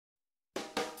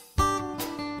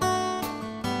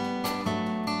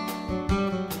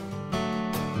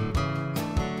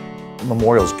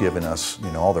Memorial's given us,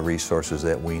 all the resources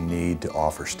that we need to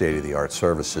offer state-of-the-art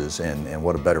services, and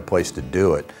what a better place to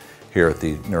do it here at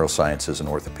the Neurosciences and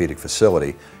Orthopedic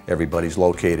Facility. Everybody's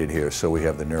located here, so we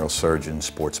have the neurosurgeon,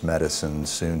 sports medicine,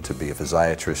 soon to be a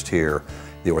physiatrist here,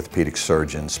 the orthopedic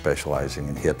surgeon specializing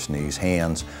in hips, knees,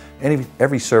 hands, and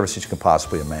every service that you can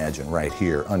possibly imagine right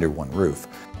here under one roof.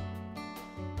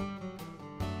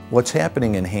 What's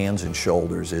happening in hands and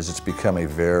shoulders is it's become a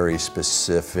very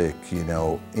specific,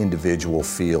 individual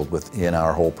field within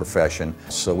our whole profession.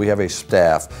 So we have a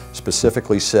staff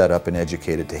specifically set up and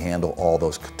educated to handle all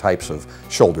those types of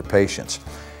shoulder patients.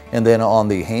 And then on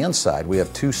the hand side, we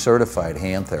have 2 certified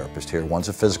hand therapists here. One's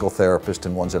a physical therapist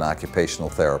and one's an occupational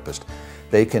therapist.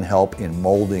 They can help in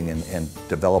molding and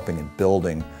developing and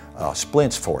building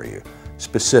splints for you,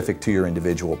 specific to your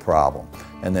individual problem,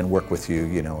 and then work with you,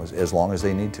 as long as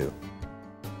they need to.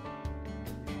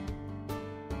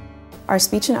 Our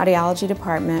speech and audiology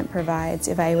department provides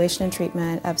evaluation and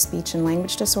treatment of speech and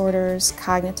language disorders,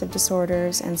 cognitive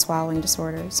disorders, and swallowing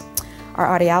disorders.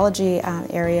 Our audiology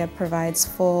area provides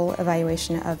full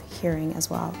evaluation of hearing as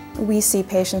well. We see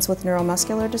patients with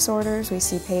neuromuscular disorders, we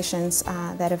see patients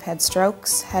that have had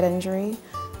strokes, head injury,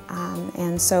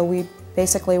 and so we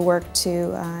basically work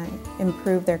to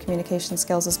improve their communication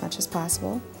skills as much as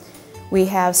possible. We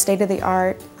have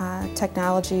state-of-the-art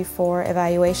technology for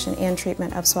evaluation and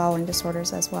treatment of swallowing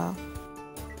disorders as well.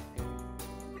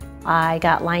 I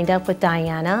got lined up with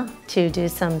Diana to do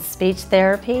some speech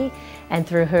therapy, and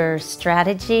through her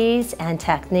strategies and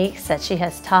techniques that she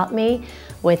has taught me,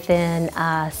 within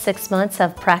 6 months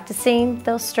of practicing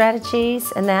those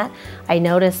strategies and that, I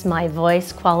noticed my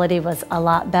voice quality was a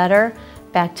lot better,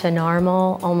 back to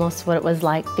normal, almost what it was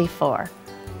like before.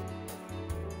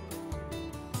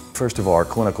 First of all, our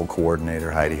clinical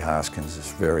coordinator, Heidi Hoskins,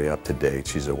 is very up to date.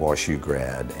 She's a WashU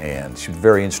grad, and she was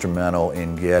very instrumental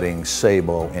in getting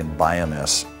Saebo and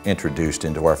Bioness introduced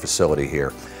into our facility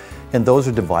here. And those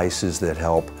are devices that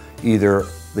help either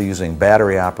using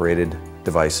battery-operated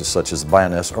devices such as the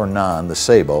Bioness or the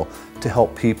Saebo, to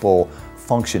help people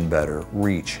function better,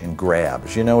 reach, and grab.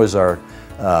 As you know, as our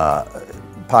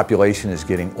population is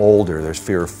getting older, there's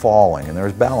fear of falling and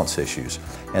there's balance issues,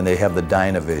 and they have the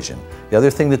Dynavision. The other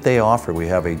thing that they offer, we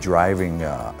have a driving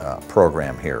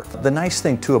program here. The nice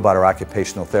thing too about our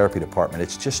occupational therapy department,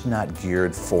 it's just not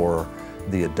geared for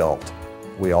the adult.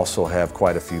 We also have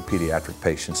quite a few pediatric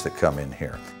patients that come in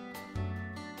here.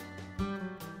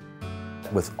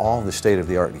 With all the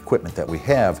state-of-the-art equipment that we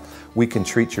have, we can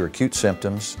treat your acute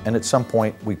symptoms, and at some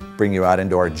point we bring you out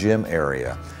into our gym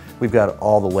area. We've got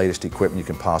all the latest equipment you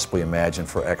can possibly imagine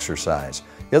for exercise.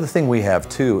 The other thing we have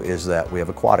too is that we have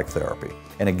aquatic therapy.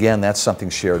 And again, that's something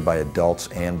shared by adults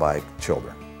and by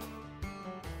children.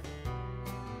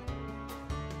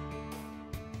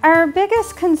 Our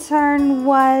biggest concern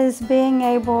was being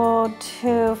able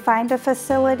to find a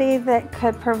facility that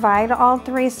could provide all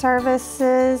 3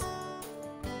 services.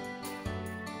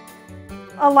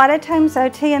 A lot of times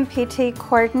OT and PT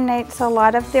coordinates a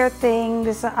lot of their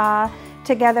things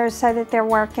together so that they're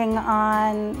working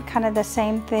on kind of the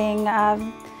same thing that,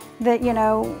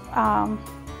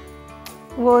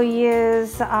 we'll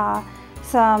use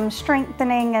some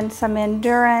strengthening and some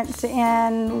endurance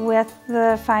in with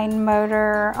the fine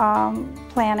motor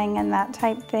planning and that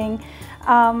type thing.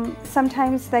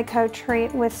 Sometimes they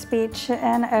co-treat with speech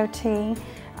and OT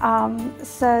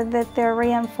so that they're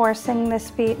reinforcing the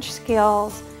speech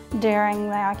skills during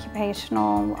the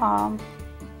occupational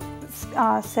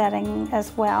setting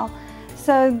as well.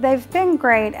 So they've been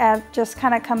great at just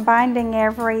kind of combining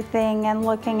everything and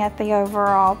looking at the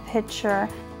overall picture.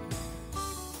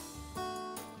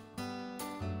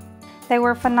 They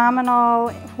were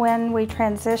phenomenal when we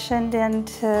transitioned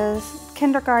into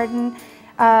kindergarten,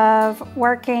 of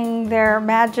working their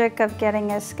magic of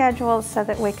getting us scheduled so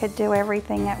that we could do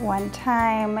everything at one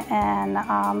time and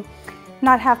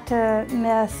not have to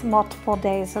miss multiple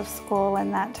days of school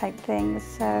and that type thing.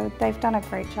 So they've done a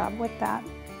great job with that.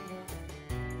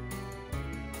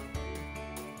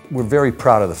 We're very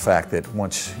proud of the fact that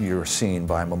once you're seen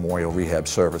by Memorial Rehab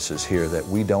Services here, that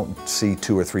we don't see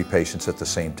 2 or 3 patients at the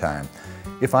same time.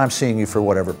 If I'm seeing you for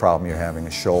whatever problem you're having,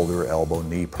 a shoulder, elbow,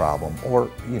 knee problem,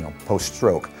 or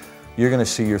post-stroke, you're going to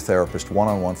see your therapist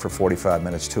one-on-one for 45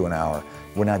 minutes to an hour.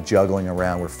 We're not juggling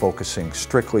around, we're focusing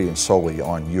strictly and solely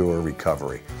on your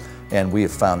recovery. And we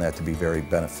have found that to be very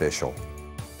beneficial.